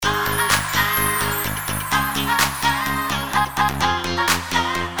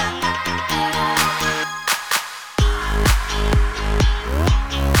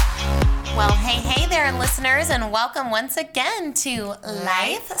listeners, and welcome once again to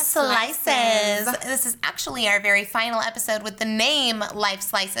Life Slices. This is actually our very final episode with the name Life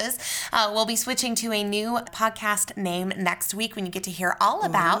Slices. We'll be switching to a new podcast name next week when you get to hear all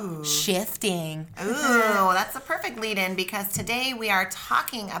about shifting. Ooh, that's a perfect lead-in because today we are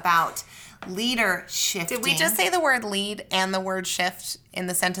talking about leadershifting. Did we just say the word lead and the word shift in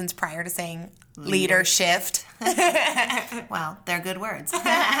the sentence prior to saying leadershift? Well, they're good words.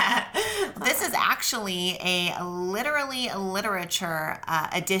 This is actually a literature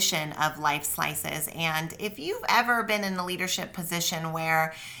edition of Life Slices. And if you've ever been in a leadership position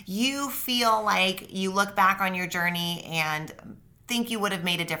where you feel like you look back on your journey and think you would have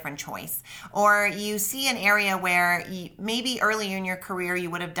made a different choice, or you see an area where maybe earlier in your career you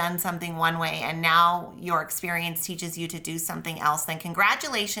would have done something one way and now your experience teaches you to do something else, then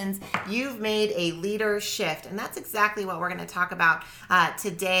congratulations, you've made a leader shift. And that's exactly what we're going to talk about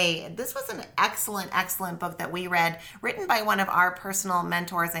today. This was an excellent book that we read, written by one of our personal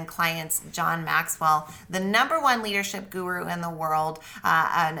mentors and clients, John Maxwell, the #1 leadership guru in the world,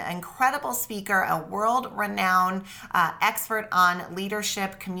 an incredible speaker, a world-renowned expert on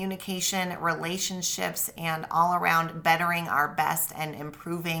leadership, communication, relationships, and all around bettering our best and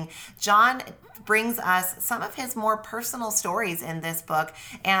improving. John brings us some of his more personal stories in this book.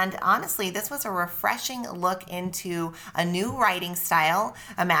 And honestly, this was a refreshing look into a new writing style.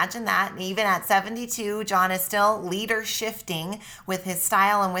 Imagine that. Even at 72, John is still leader shifting with his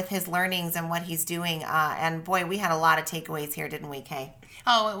style and with his learnings and what he's doing. And boy, we had a lot of takeaways here, didn't we, Kay?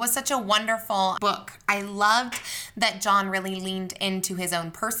 Oh, it was such a wonderful book. I loved that John really leaned into his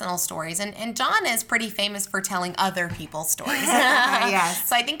own personal stories. And John is pretty famous for telling other people's stories. Yes.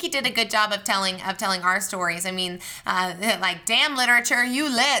 So I think he did a good job of telling our stories. I mean, like, damn literature,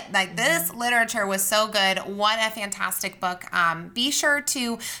 you lit. Like, this literature was so good. What a fantastic book. Be sure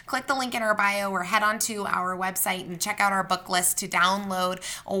to click the link in our bio or head onto our website and check out our book list to download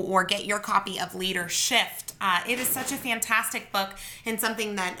or get your copy of Leadershift. It is such a fantastic book and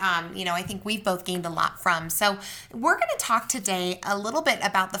something that, I think we've both gained a lot from. So we're going to talk today a little bit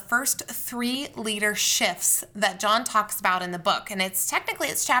about the first 3 leader shifts that John talks about in the book. And it's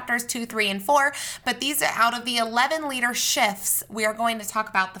chapters 2, 3, and 4, but these are out of the 11 leader shifts. We are going to talk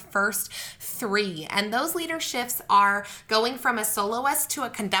about the first 3. And those leader shifts are going from a soloist to a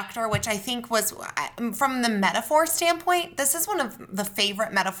conductor, which I think was, from the metaphor standpoint, this is one of the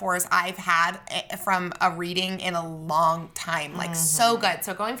favorite metaphors I've had from a reading in a long time. Like, so good.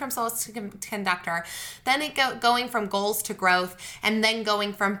 So going from soloist to conductor, then going from goals to growth, and then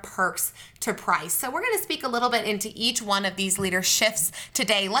going from perks to price. So we're going to speak a little bit into each one of these leader shifts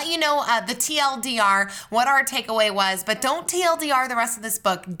today. Let you know the TLDR, what our takeaway was, but don't TLDR the rest of this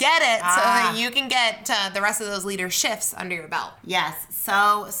book. Get it so that you can get the rest of those leader shifts under your belt. Yes,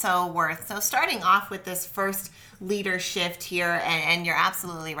 so worth. So starting off with this first leader shift here, and you're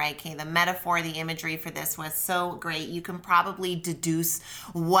absolutely right, Kay. The metaphor, the imagery for this was so great. You can probably deduce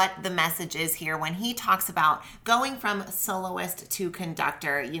what the message is here when he talks about going from soloist to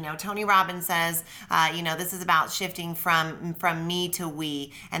conductor. Tony Robbins says, this is about shifting from me to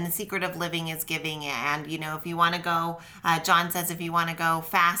we, and the secret of living is giving. And, if you want to go, John says, if you want to go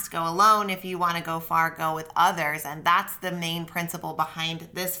fast, go alone. If you want to go far, go with others. And that's the main principle behind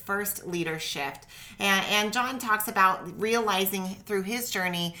this first leader shift. And John talks about realizing through his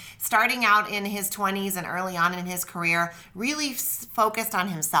journey, starting out in his 20s and early on in his career, really focused on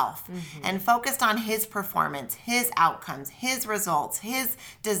himself and focused on his performance, his outcomes, his results, his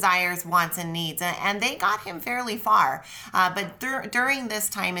desires, wants, and needs. And they got him fairly far. But during this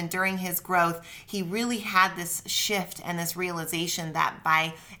time and during his growth, he really had this shift and this realization that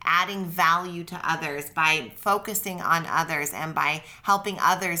by adding value to others, by focusing on others, and by helping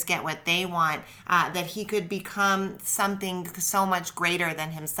others get what they want, that he could become something so much greater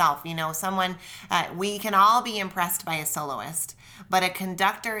than himself. We can all be impressed by a soloist, but a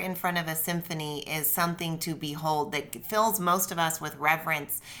conductor in front of a symphony is something to behold that fills most of us with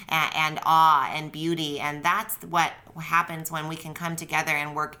reverence and awe and beauty. And that's what happens when we can come together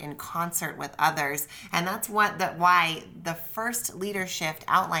and work in concert with others. And that's why the first leader shift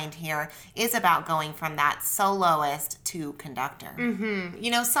outlined here is about going from that soloist to conductor.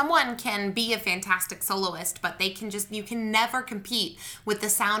 Someone can be a fantastic soloist, but you can never compete with the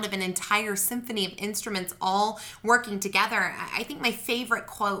sound of an entire symphony of instruments all working together. I think my favorite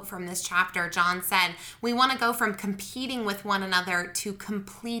quote from this chapter, John said, we want to go from competing with one another to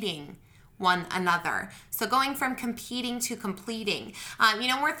completing one another. So going from competing to completing.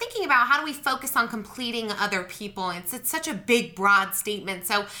 We're thinking about how do we focus on completing other people. It's such a big, broad statement.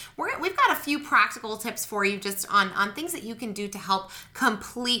 So we've got a few practical tips for you just on things that you can do to help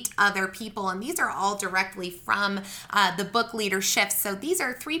complete other people. And these are all directly from the book Leadershift. So these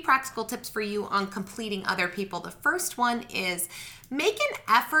are 3 practical tips for you on completing other people. The first one is make an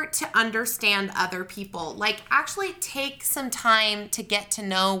effort to understand other people. Like, actually take some time to get to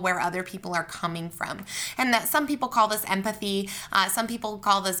know where other people are coming from. And that some people call this empathy, some people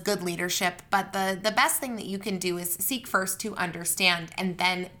call this good leadership, but the best thing that you can do is seek first to understand and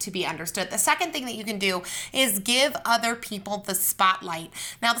then to be understood. The second thing that you can do is give other people the spotlight.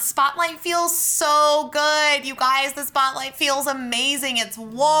 Now, the spotlight feels so good, you guys. The spotlight feels amazing. It's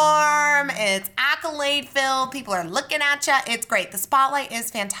warm, it's accolade filled, people are looking at you. It's great. The spotlight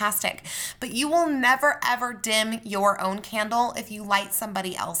is fantastic, but you will never ever dim your own candle if you light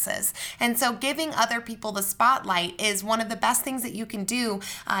somebody else's. And so giving other people the spotlight is one of the best things that you can do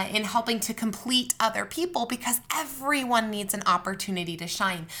in helping to complete other people, because everyone needs an opportunity to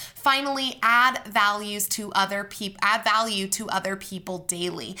shine. Finally, add value to other people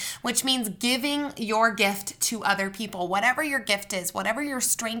daily, which means giving your gift to other people. Whatever your gift is, whatever your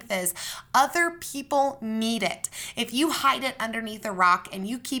strength is, other people need it. If you hide it underneath a rock and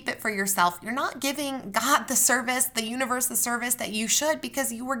you keep it for yourself, you're not giving God the service, the universe the service that you should,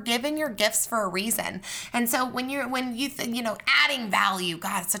 because you were given your gifts for a reason. And so when you adding value,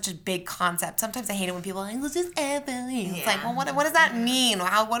 God, it's such a big concept. Sometimes I hate it when people are like, let's just add value. Yeah. It's like, well, what does that mean?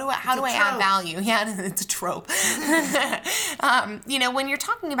 How do I add value? Yeah, it's a trope. When you're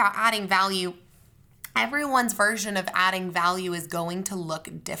talking about adding value, everyone's version of adding value is going to look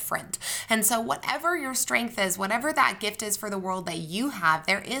different. And so whatever your strength is, whatever that gift is for the world that you have,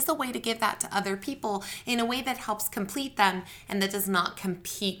 there is a way to give that to other people in a way that helps complete them and that does not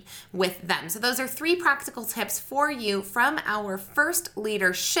compete with them. So those are 3 practical tips for you from our first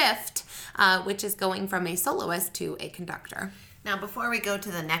Leadershift, which is going from a soloist to a conductor. Now, before we go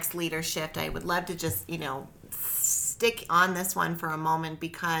to the next Leadershift, I would love to just, stick on this one for a moment,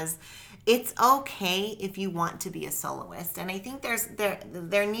 because it's okay if you want to be a soloist. And I think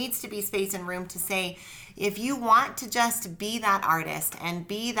there needs to be space and room to say, if you want to just be that artist and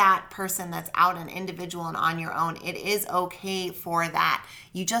be that person that's out an individual and on your own, it is okay for that.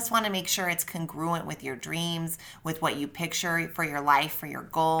 You just want to make sure it's congruent with your dreams, with what you picture for your life, for your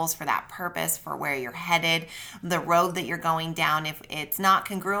goals, for that purpose, for where you're headed, the road that you're going down. If it's not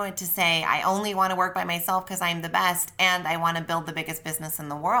congruent to say, I only want to work by myself because I'm the best and I want to build the biggest business in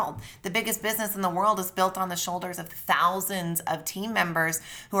the world. The biggest business in the world is built on the shoulders of thousands of team members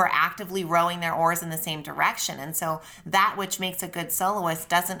who are actively rowing their oars in the same direction. And so that which makes a good soloist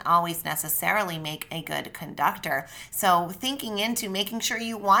doesn't always necessarily make a good conductor. So thinking into making sure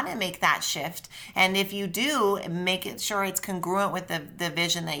you want to make that shift, and if you do, make it sure it's congruent with the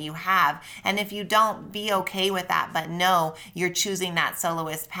vision that you have. And if you don't, be okay with that, but know you're choosing that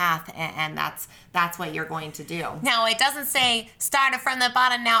soloist path, and that's what you're going to do. Now, it doesn't say started from the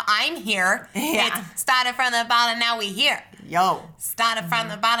bottom, now I'm here. Yeah. It's started from the bottom, now we here. Yo. Started from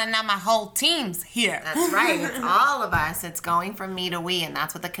the bottom, now my whole team's here. That's right. It's all of us. It's going from me to we, and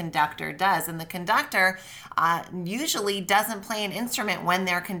that's what the conductor does. And the conductor usually doesn't play an instrument when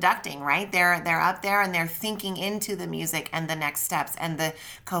they're conducting, right? They're up there and they're thinking into the music and the next steps and the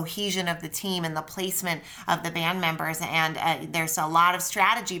cohesion of the team and the placement of the band members. And there's a lot of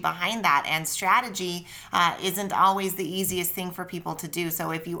strategy behind that. And strategy isn't always the easiest thing for people to do.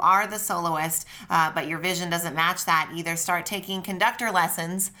 So if you are the soloist, but your vision doesn't match that, either start taking conductor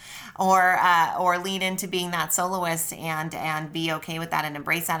lessons or lean into being that soloist and be okay with that and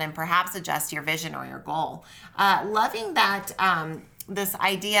embrace that, and perhaps adjust your vision or your goal. Loving that this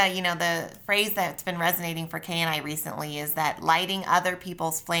idea, the phrase that's been resonating for Kay and I recently is that lighting other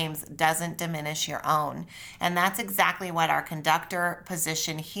people's flames doesn't diminish your own. And that's exactly what our conductor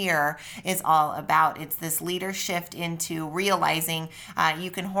position here is all about. It's this leadership into realizing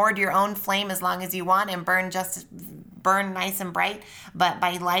you can hoard your own flame as long as you want and burn nice and bright, but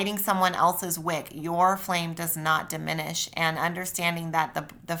by lighting someone else's wick, your flame does not diminish. And understanding that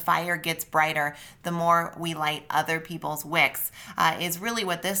the fire gets brighter the more we light other people's wicks is really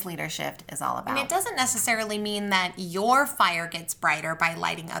what this leadership is all about. And it doesn't necessarily mean that your fire gets brighter by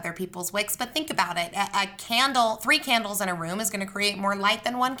lighting other people's wicks, but think about it. A candle, 3 candles in a room is going to create more light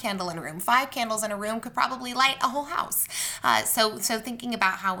than 1 candle in a room. 5 candles in a room could probably light a whole house. So thinking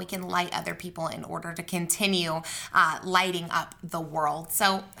about how we can light other people in order to continue lighting up the world.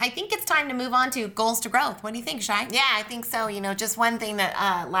 So I think it's time to move on to goals to growth. What do you think, Shai? Yeah, I think so. Just one thing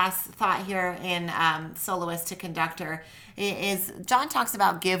that last thought here in Soloist to Conductor is John talks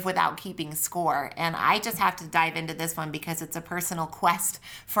about give without keeping score. And I just have to dive into this one because it's a personal quest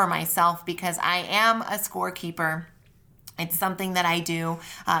for myself, because I am a scorekeeper. It's something that I do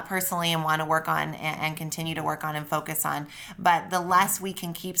personally and want to work on and continue to work on and focus on. But the less we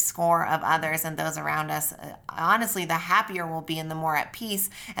can keep score of others and those around us, honestly, the happier we'll be and the more at peace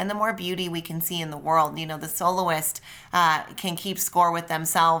and the more beauty we can see in the world. The soloist can keep score with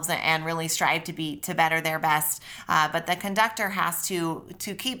themselves and really strive to better their best. But the conductor has to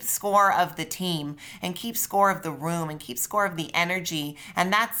keep score of the team and keep score of the room and keep score of the energy.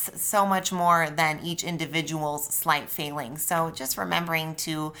 And that's so much more than each individual's slight failing. So just remembering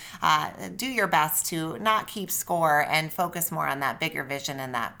to do your best to not keep score and focus more on that bigger vision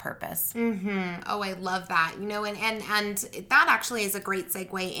and that purpose. Mm-hmm. Oh, I love that. And that actually is a great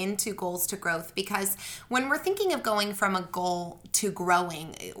segue into goals to growth, because when we're thinking of going from a goal to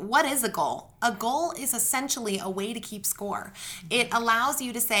growing, what is a goal? A goal is essentially a way to keep score. It allows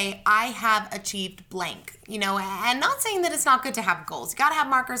you to say, I have achieved blank, and not saying that it's not good to have goals. You got to have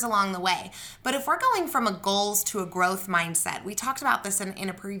markers along the way. But if we're going from a goals to a growth mindset, we talked about this in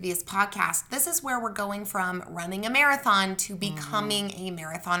a previous podcast. This is where we're going from running a marathon to becoming a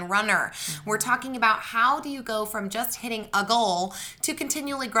marathon runner. We're talking about how do you go from just hitting a goal to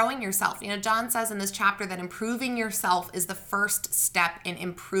continually growing yourself. John says in this chapter that improving yourself is the first step in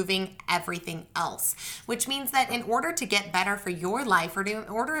improving everything else, which means that in order to get better for your life, or in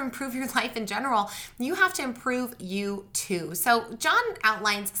order to improve your life in general, you have to improve you too. So John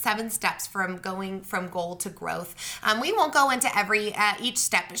outlines 7 steps from going from goal to growth. We won't go into each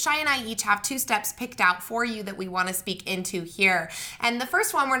step, but Shai and I each have 2 steps picked out for you that we want to speak into here. And the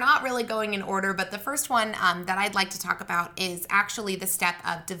first one, we're not really going in order, but the first one that I'd like to talk about is actually the step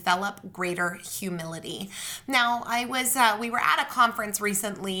of develop greater humility. Now, we were at a conference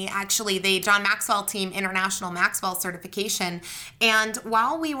recently, actually, the John Maxwell team International Maxwell certification. And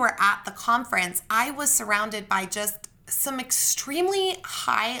while we were at the conference, I was surrounded by just some extremely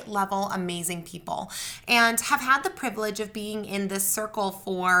high level, amazing people, and have had the privilege of being in this circle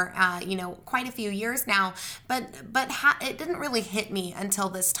for, quite a few years now, but it didn't really hit me until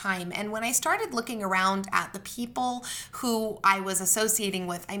this time. And when I started looking around at the people who I was associating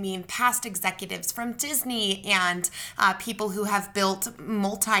with, past executives from Disney and people who have built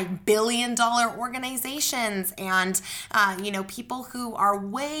multi-billion-dollar organizations and, people who are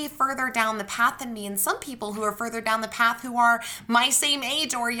way further down the path than me, and some people who are further down the path who are my same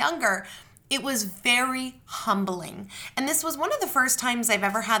age or younger. It was very humbling. And this was one of the first times I've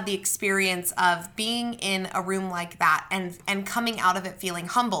ever had the experience of being in a room like that and coming out of it feeling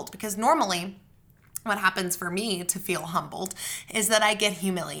humbled, because normally what happens for me to feel humbled is that I get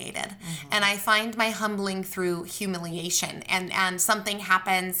humiliated. Mm-hmm. And I find my humbling through humiliation. And something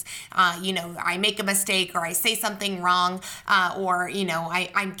happens, I make a mistake, or I say something wrong, or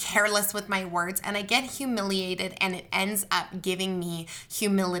I'm careless with my words, and I get humiliated, and it ends up giving me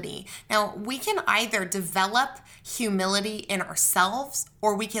humility. Now, we can either develop humility in ourselves,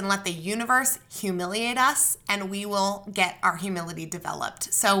 or we can let the universe humiliate us, and we will get our humility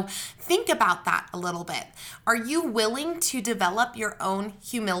developed. So think about that a little bit. Are you willing to develop your own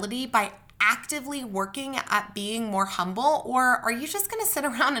humility by actively working at being more humble, or are you just going to sit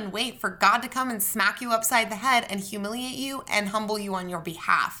around and wait for God to come and smack you upside the head and humiliate you and humble you on your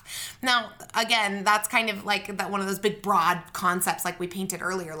behalf? Now, again, that's kind of like one of those big broad concepts like we painted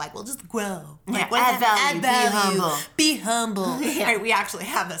earlier, like we'll just grow. Like, add value, be humble. Be humble. Yeah. Right, we actually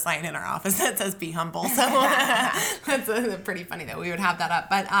have a sign in our office that says be humble. So that's pretty funny that we would have that up.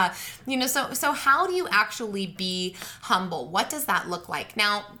 But, so how do you actually be humble? What does that look like?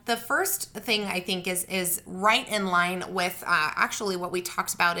 Now, the first thing I think is right in line with actually what we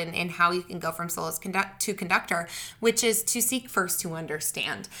talked about in how you can go from soloist to conductor, which is to seek first to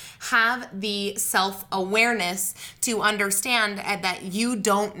understand. Have the self-awareness to understand that you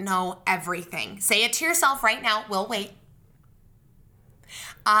don't know everything. Say it to yourself right now. We'll wait.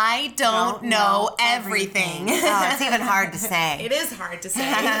 I don't know everything. Oh, it's even hard to say. It is hard to say.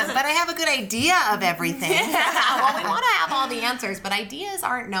 But I have a good idea of everything. Well, we want to have all the answers, but ideas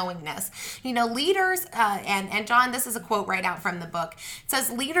aren't knowingness. Leaders, and John, this is a quote right out from the book. It says,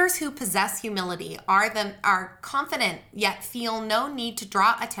 leaders who possess humility are confident, yet feel no need to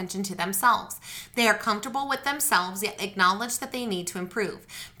draw attention to themselves. They are comfortable with themselves, yet acknowledge that they need to improve.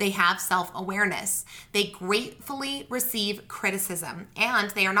 They have self-awareness. They gratefully receive criticism and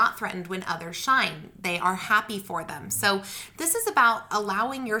talents, they are not threatened when others shine. They are happy for them. So this is about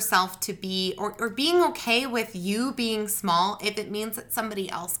allowing yourself to be, or being okay with you being small if it means that somebody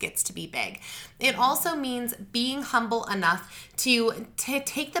else gets to be big. It also means being humble enough to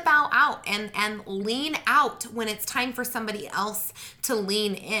take the bow out and lean out when it's time for somebody else to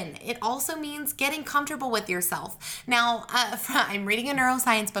lean in. It also means getting comfortable with yourself. Now, I'm reading a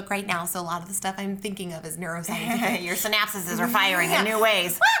neuroscience book right now, so a lot of the stuff I'm thinking of is neuroscience. Your synapses are firing in new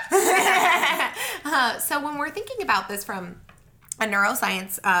ways. So when we're thinking about this from a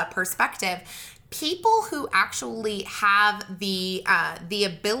neuroscience perspective, people who actually have the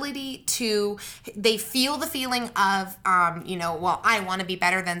ability to, they feel the feeling of, I want to be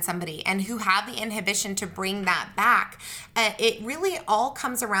better than somebody, and who have the inhibition to bring that back, it really all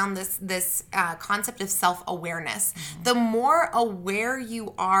comes around this concept of self-awareness. Mm-hmm. The more aware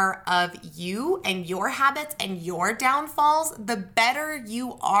you are of you and your habits and your downfalls, the better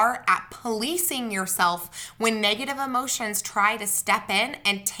you are at policing yourself when negative emotions try to step in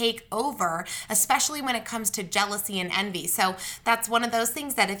and take over, especially when it comes to jealousy and envy. So that's one of those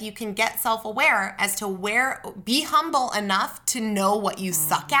things that if you can get self-aware as to be humble enough to know what you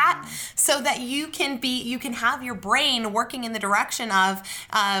suck at, so that you can have your brain working in the direction of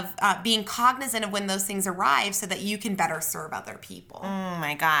being cognizant of when those things arrive so that you can better serve other people. Oh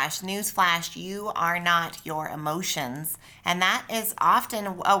my gosh, newsflash, you are not your emotions. And that is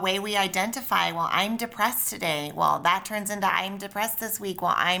often a way we identify, well, I'm depressed today. Well, that turns into I'm depressed this week.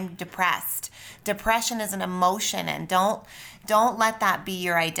 Well, I'm depressed. Depression is an emotion, and don't let that be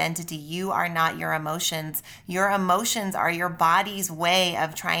your identity. You are not your emotions. Your emotions are your body's way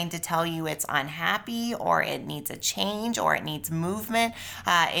of trying to tell you it's unhappy, or it needs a change, or it needs movement.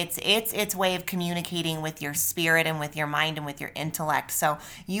 It's its way of communicating with your spirit and with your mind and with your intellect. So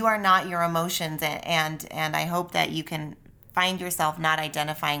you are not your emotions, and I hope that you can find yourself not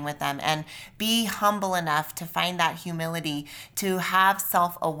identifying with them, and be humble enough to find that humility, to have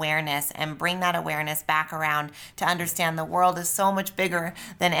self-awareness and bring that awareness back around, to understand the world is so much bigger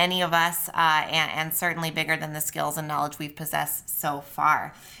than any of us, and certainly bigger than the skills and knowledge we've possessed so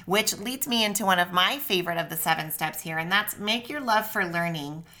far. Which leads me into one of my favorite of the 7 steps here, and that's make your love for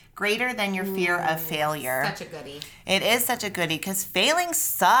learning greater than your fear of failure. Such a goodie. It is such a goodie, because failing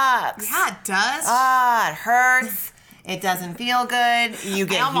sucks. Yeah, it does. It hurts. It doesn't feel good. You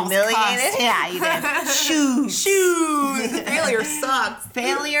get humiliated. Cussed. Yeah, you did. Shoot. Failure sucks.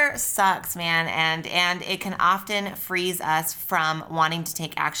 Failure sucks, man. And it can often freeze us from wanting to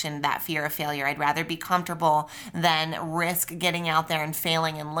take action, that fear of failure. I'd rather be comfortable than risk getting out there and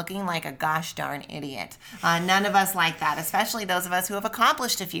failing and looking like a gosh darn idiot. None of us like that, especially those of us who have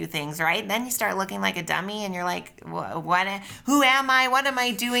accomplished a few things, right? Then you start looking like a dummy and you're like, what? Who am I? What am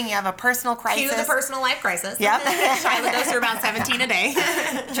I doing? You have a personal crisis. Cue the personal life crisis. Yep. Shyla goes through about 17 a day.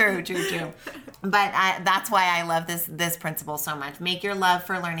 True. But that's why I love this principle so much. Make your love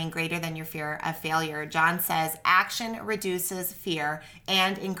for learning greater than your fear of failure. John says, action reduces fear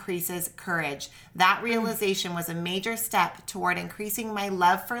and increases courage. That realization was a major step toward increasing my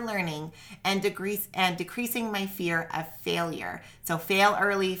love for learning and decreasing my fear of failure. So fail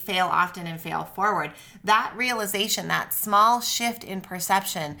early, fail often, and fail forward. That realization, that small shift in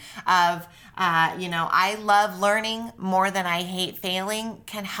perception of, I love learning more than I hate failing,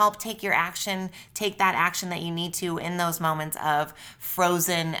 can help take that action that you need to in those moments of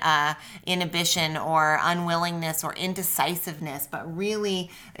frozen inhibition or unwillingness or indecisiveness, but really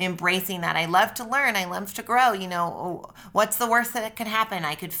embracing that. I love to learn. I love to grow. What's the worst that could happen?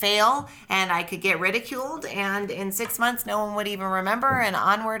 I could fail and I could get ridiculed, and in 6 months, no one would even remember, and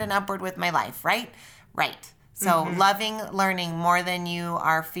onward and upward with my life, right? Right. So loving learning more than you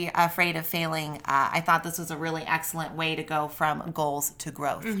are afraid of failing. I thought this was a really excellent way to go from goals to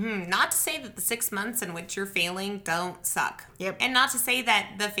growth. Mm-hmm. Not to say that the 6 months in which you're failing don't suck. Yep. And not to say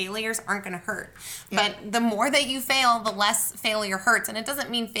that the failures aren't going to hurt. Yep. But the more that you fail, the less failure hurts. And it doesn't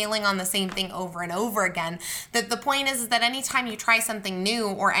mean failing on the same thing over and over again. The point is that anytime you try something new,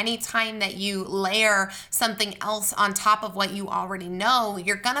 or anytime that you layer something else on top of what you already know,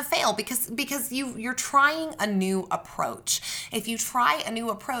 you're going to fail because you're trying a new approach. If you try a new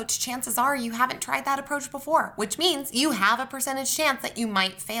approach, chances are you haven't tried that approach before, which means you have a percentage chance that you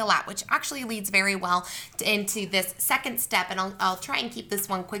might fail at, which actually leads very well into this second step. And I'll try and keep this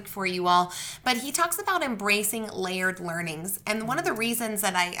one quick for you all. But he talks about embracing layered learnings. And one of the reasons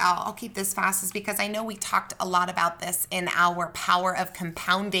that I'll keep this fast is because I know we talked a lot about this in our Power of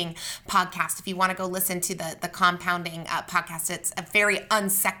Compounding podcast. If you want to go listen to the compounding podcast, it's a very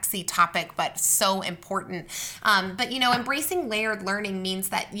unsexy topic, but so important. But, embracing layered learning means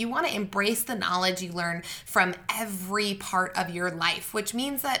that you want to embrace the knowledge you learn from every part of your life, which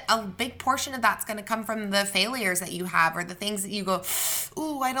means that a big portion of that's going to come from the failures that you have or the things that you go,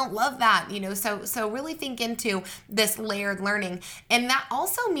 ooh, I don't love that, so really think into this layered learning. And that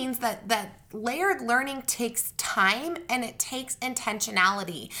also means that layered learning takes time and it takes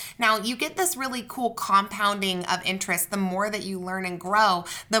intentionality. Now, you get this really cool compounding of interest. The more that you learn and grow,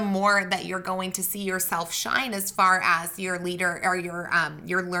 the more that you're going to see yourself shine as far as your leader or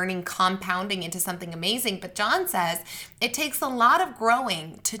your learning compounding into something amazing. But John says it takes a lot of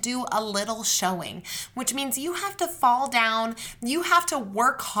growing to do a little showing, which means you have to fall down, you have to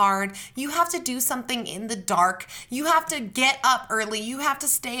work hard, you have to do something in the dark, you have to get up early, you have to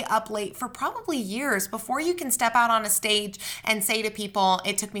stay up late for probably years before you can step out on a stage and say to people,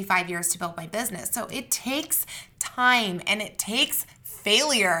 it took me 5 years to build my business. So it takes time and it takes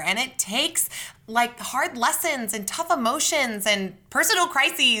failure and it takes hard lessons and tough emotions and personal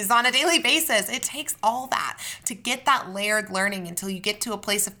crises on a daily basis. It takes all that to get that layered learning until you get to a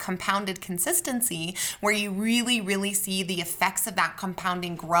place of compounded consistency where you really, really see the effects of that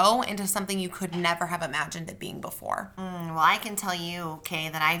compounding grow into something you could never have imagined it being before. Well, I can tell you, Kay,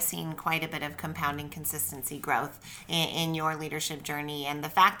 that I've seen quite a bit of compounding consistency growth in your leadership journey. And the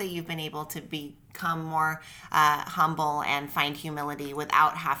fact that you've been able to become more humble and find humility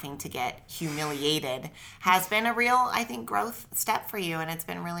without having to get humiliated has been a real, I think, growth step for you. And it's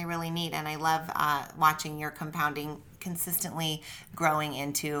been really, really neat. And I love watching your compounding consistently growing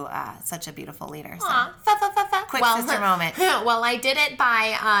into such a beautiful leader. So, quick sister moment. Well, I did it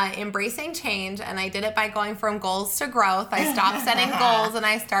by embracing change, and I did it by going from goals to growth. I stopped setting goals and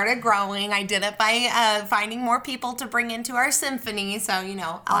I started growing. I did it by finding more people to bring into our symphony. So,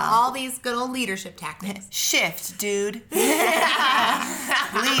 all these good old leadership tactics. Shift, dude.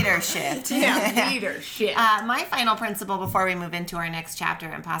 Leadership. Yeah, leadership. My final principle before we move into our next chapter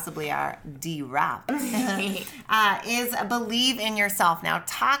and possibly our D-Wrap is believe in yourself. Now,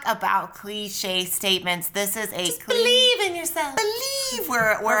 talk about cliche statements. This is a believe in yourself. Believe.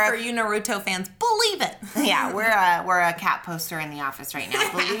 Or for you Naruto fans, believe it. Yeah, we're a cat poster in the office right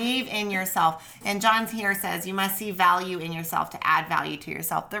now. Believe in yourself. And John's here says you must see value in yourself to add value to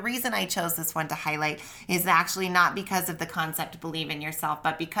yourself. The reason I chose this one to highlight is actually not because of the concept believe in yourself,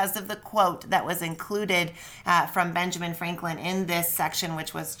 but because of the quote that was included from Benjamin Franklin in this section,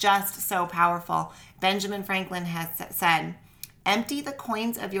 which was just so powerful. Benjamin Franklin has said, empty the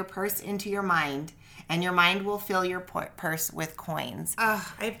coins of your purse into your mind, and your mind will fill your purse with coins.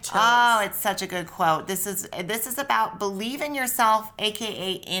 Oh, I have chills. Oh, it's such a good quote. This is about believe in yourself,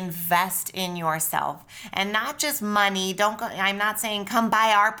 aka invest in yourself, and not just money. I'm not saying come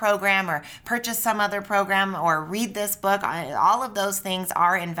buy our program or purchase some other program or read this book. All of those things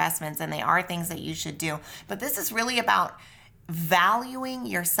are investments, and they are things that you should do. But this is really about valuing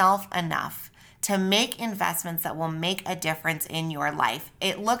yourself enough to make investments that will make a difference in your life.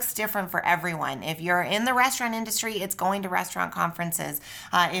 It looks different for everyone. If you're in the restaurant industry, it's going to restaurant conferences.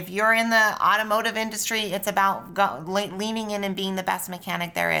 If you're in the automotive industry, it's about leaning in and being the best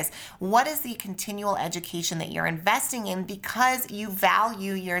mechanic there is. What is the continual education that you're investing in because you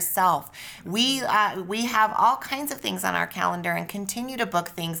value yourself? We have all kinds of things on our calendar and continue to book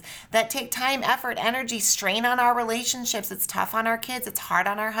things that take time, effort, energy, strain on our relationships. It's tough on our kids. It's hard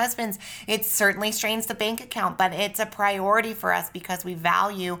on our husbands. It's certainly strains the bank account, but it's a priority for us because we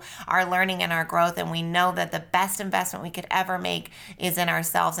value our learning and our growth, and we know that the best investment we could ever make is in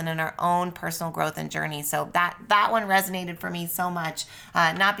ourselves and in our own personal growth and journey. So that one resonated for me so much,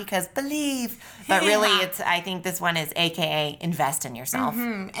 not because believe, but really I think this one is AKA invest in yourself.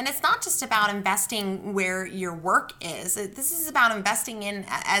 Mm-hmm. And it's not just about investing where your work is. This is about investing in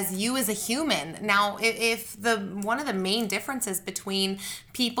as you as a human. Now, if one of the main differences between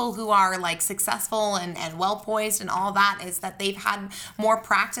people who are successful and well poised and all that is that they've had more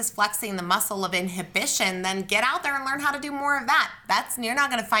practice flexing the muscle of inhibition, then get out there and learn how to do more of that. You're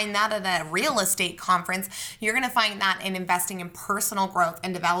not going to find that at a real estate conference. You're going to find that in investing in personal growth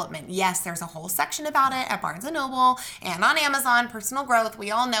and development. Yes, there's a whole section about it at Barnes & Noble and on Amazon, personal growth.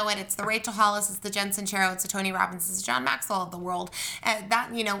 We all know it. It's the Rachel Hollis, it's the Jen Sincero, it's the Tony Robbins, it's the John Maxwell of the world.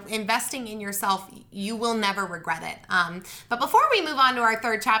 Investing in yourself, you will never regret it. But before we move on to our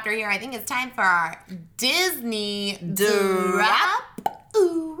third chapter here, I think it's time for our Disney Drop.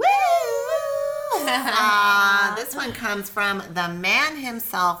 Ooh, this one comes from the man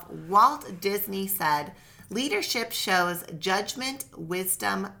himself. Walt Disney said, leadership shows judgment,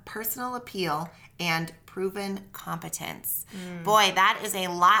 wisdom, personal appeal, and proven competence. Boy, that is a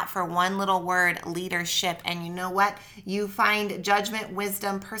lot for one little word, leadership. And you know what? You find judgment,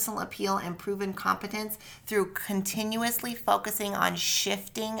 wisdom, personal appeal, and proven competence through continuously focusing on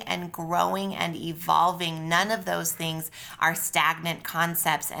shifting and growing and evolving. None of those things are stagnant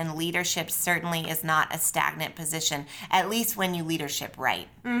concepts, and leadership certainly is not a stagnant position, at least when you leadership right.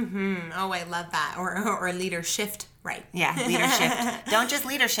 Oh, I love that. Or leadershift right. Yeah, leadership. Don't just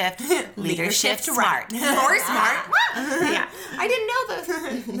leadership. Leadershift smart. Or smart. Yeah. I didn't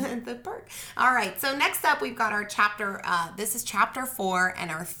know the perk. All right. So next up, we've got our chapter. This is chapter 4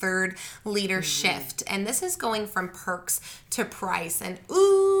 and our third leadershift. And this is going from perks to price. And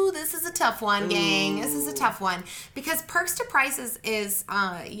ooh, this is a tough one, gang. This is a tough one because perks to prices is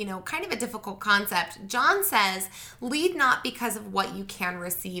kind of a difficult concept. John says, lead not because of what you can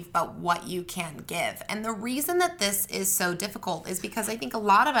receive, but what you can give. And the reason that this is so difficult is because I think a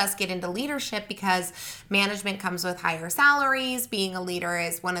lot of us get into leadership because management comes with higher salaries. Being a leader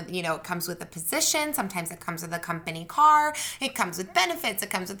is one of, it comes with a position. Sometimes it comes with a company car. It comes with benefits. It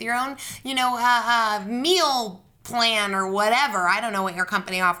comes with your own, meal plan or whatever. I don't know what your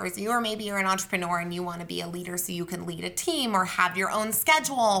company offers you, or maybe you're an entrepreneur and you want to be a leader so you can lead a team or have your own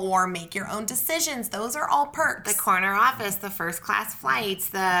schedule or make your own decisions. Those are all perks. The corner office, the first class flights,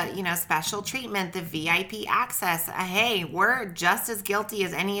 the special treatment, the VIP access. Hey, we're just as guilty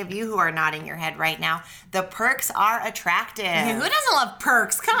as any of you who are nodding your head right now. The perks are attractive. Who doesn't love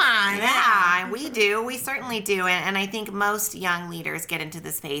perks? Come on. Yeah, we do. We certainly do. And I think most young leaders get into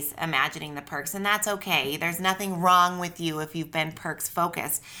the space imagining the perks, and that's okay. There's nothing wrong with you if you've been perks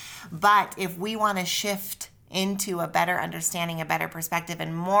focused. But if we want to shift into a better understanding, a better perspective,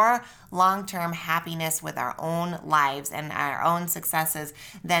 and more long-term happiness with our own lives and our own successes,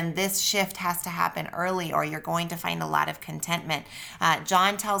 then this shift has to happen early or you're going to find a lot of contentment.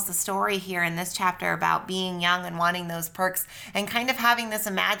 John tells the story here in this chapter about being young and wanting those perks and kind of having this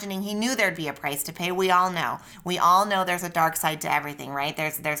imagining. He knew there'd be a price to pay. We all know there's a dark side to everything, right?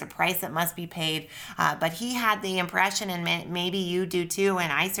 There's a price that must be paid. But he had the impression, and maybe you do too,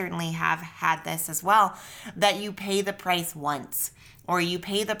 and I certainly have had this as well, that you pay the price once. Or you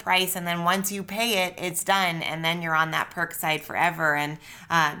pay the price, and then once you pay it, it's done, and then you're on that perk side forever. And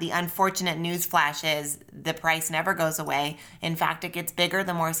the unfortunate news flash is the price never goes away. In fact, it gets bigger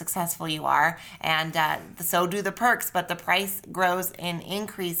the more successful you are, and so do the perks, but the price grows in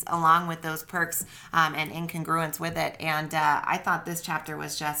increase along with those perks and incongruence with it. And I thought this chapter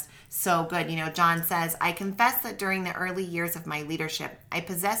was just so good. John says, I confess that during the early years of my leadership, I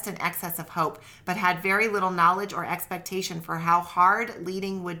possessed an excess of hope, but had very little knowledge or expectation for how hard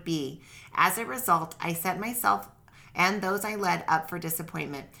leading would be. As a result, I set myself and those I led up for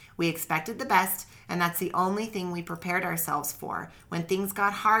disappointment. We expected the best, and that's the only thing we prepared ourselves for. When things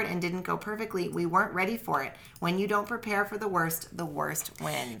got hard and didn't go perfectly, we weren't ready for it. When you don't prepare for the worst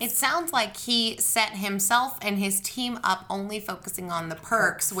wins. It sounds like he set himself and his team up only focusing on the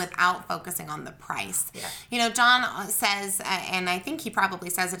perks without focusing on the price. Yeah. John says, and I think he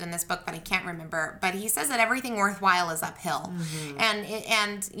probably says it in this book, but I can't remember, but he says that everything worthwhile is uphill. Mm-hmm.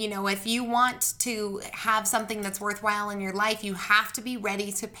 And if you want to have something that's worthwhile in your life, you have to be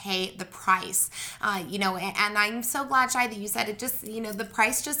ready to pay the price. And I'm so glad, Shai, that you said it just, the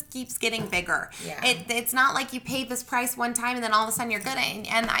price just keeps getting bigger. Yeah. It's not like you pay this price one time and then all of a sudden you're good.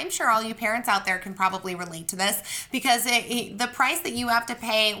 And I'm sure all you parents out there can probably relate to this because the price that you have to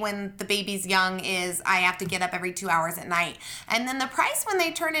pay when the baby's young is I have to get up every 2 hours at night. And then the price when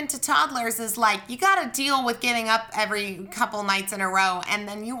they turn into toddlers is like you got to deal with getting up every couple nights in a row. And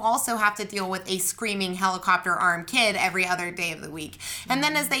then you also have to deal with a screaming helicopter arm kid every other day of the week. And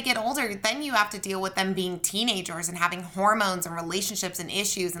then as they get older, then you have to deal with them being teenagers and having hormones and relationships and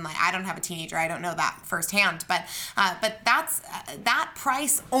issues. And I don't have a teenager. I don't know that firsthand. But that's that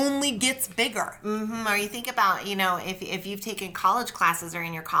price only gets bigger. Mm-hmm. Or you think about, if you've taken college classes or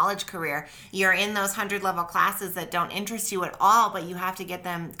in your college career, you're in those 100-level classes that don't interest you at all, but you have to get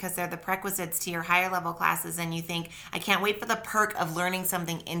them because they're the prerequisites to your higher level classes. And you think, I can't wait for the perk of learning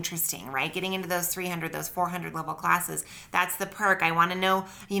something interesting, right? Getting into those 300, those 400 level classes. That's the perk. I want to know,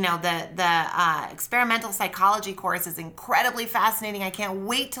 the experimental psychology course is incredibly fascinating. I can't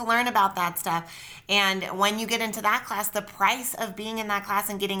wait to learn about that stuff. And when you get into that class, the price of being in that class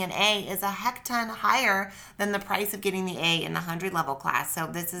and getting an A is a heck ton higher than the price of getting the A in the 100-level class. So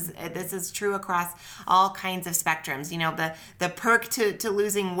this is true across all kinds of spectrums. The perk to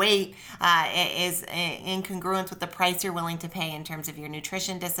losing weight is incongruent with the price you're willing to pay in terms of your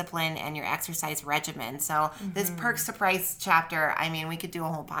nutrition discipline and your exercise regimen. So this perks to price chapter, we could do a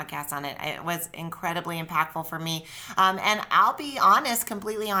whole podcast on it. It was incredibly impactful for me. And I'll be honest,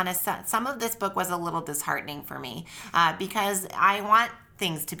 completely honest, some of this book was a little disheartening for me because I want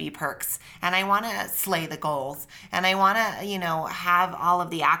things to be perks, and I want to slay the goals, and I want to, have all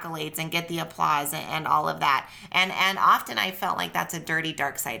of the accolades and get the applause and all of that. And often I felt like that's a dirty,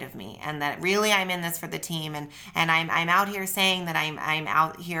 dark side of me, and that really I'm in this for the team, and I'm out here saying that I'm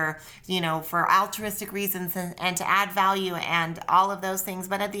out here, for altruistic reasons and to add value and all of those things.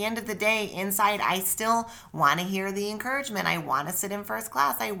 But at the end of the day, inside, I still want to hear the encouragement. I want to sit in first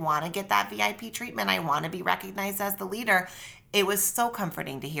class. I want to get that VIP treatment. I want to be recognized as the leader. It was so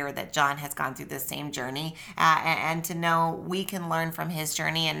comforting to hear that John has gone through the same journey and to know we can learn from his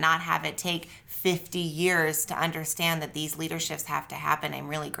journey and not have it take 50 years to understand that these leaderships have to happen. I'm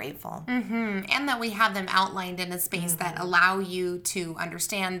really grateful. Mm-hmm. And that we have them outlined in a space that allow you to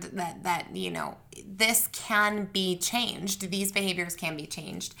understand that this can be changed. These behaviors can be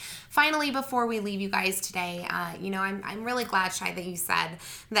changed. Finally, before we leave you guys today, I'm really glad, Shai, that you said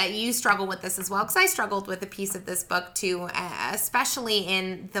that you struggle with this as well, because I struggled with a piece of this book too, especially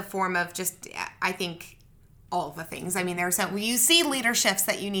in the form of just, I think, all the things. I mean, you see leader shifts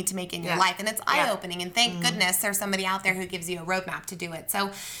that you need to make in your life, and it's eye-opening, and thank goodness there's somebody out there who gives you a roadmap to do it. So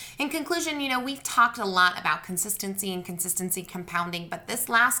in conclusion, we've talked a lot about consistency and consistency compounding, but this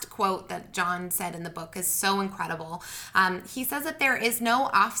last quote that John said in the book is so incredible. He says that there is no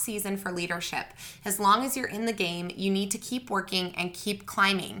off-season for leadership. As long as you're in the game, you need to keep working and keep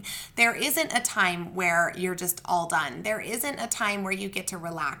climbing. There isn't a time where you're just all done. There isn't a time where you get to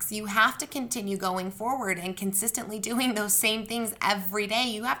relax. You have to continue going forward and consistently doing those same things every day.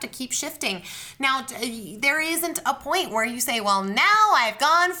 You have to keep shifting. Now, there isn't a point where you say, well, now I've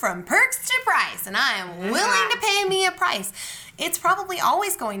gone from perks to price and I am willing to pay me a price. It's probably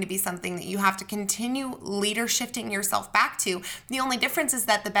always going to be something that you have to continue leader shifting yourself back to. The only difference is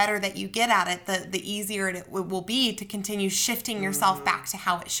that the better that you get at it, the easier it will be to continue shifting yourself back to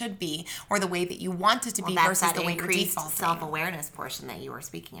how it should be, or the way that you want it to be versus the way you're defaulting. Self-awareness portion that you were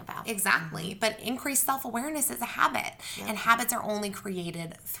speaking about. Exactly. But increased self-awareness is a habit, and habits are only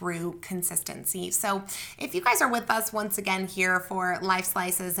created through consistency. So if you guys are with us once again here for Life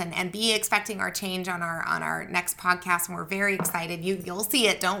Slices and be expecting our change on our next podcast, and we're very excited. You'll see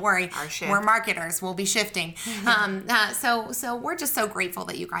it. Don't worry. We're marketers. We'll be shifting. So we're just so grateful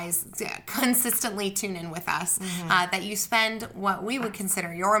that you guys consistently tune in with us, that you spend what we would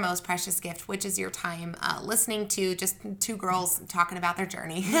consider your most precious gift, which is your time listening to just two girls talking about their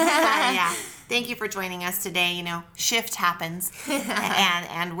journey. Thank you for joining us today. Shift happens,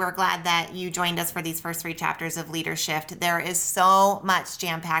 and we're glad that you joined us for these first 3 chapters of Leadershift. There is so much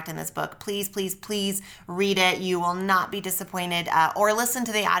jam-packed in this book. Please, please, please read it. You will not be disappointed, or listen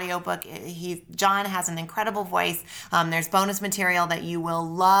to the audiobook. John has an incredible voice. There's bonus material that you will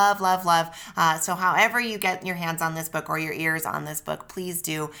love, love, love. So however you get your hands on this book or your ears on this book, please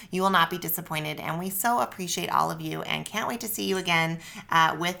do. You will not be disappointed, and we so appreciate all of you and can't wait to see you again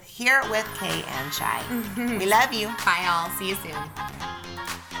with Kay and Shai. We love you. Bye, all. See you soon.